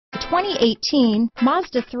2018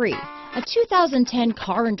 Mazda 3. A 2010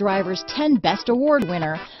 Car and Driver's 10 Best Award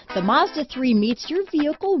winner, the Mazda 3 meets your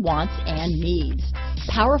vehicle wants and needs.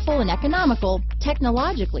 Powerful and economical,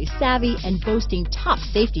 technologically savvy, and boasting top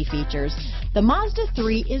safety features, the Mazda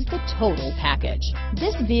 3 is the total package.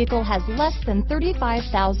 This vehicle has less than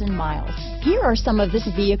 35,000 miles. Here are some of this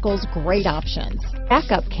vehicle's great options: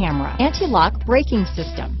 backup camera, anti-lock braking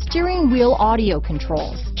system, steering wheel audio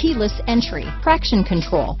controls, keyless entry, traction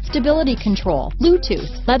control, stability control,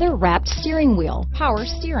 Bluetooth, leather-wrapped steering wheel, power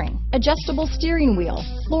steering, adjustable steering wheel,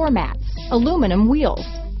 floor mats, aluminum wheels,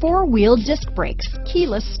 four-wheel disc brakes,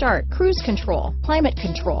 keyless start, cruise control, climate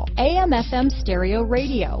control, AM/FM stereo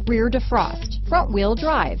radio, rear defrost, front-wheel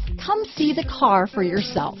drive. Come see the car for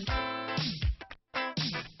yourself.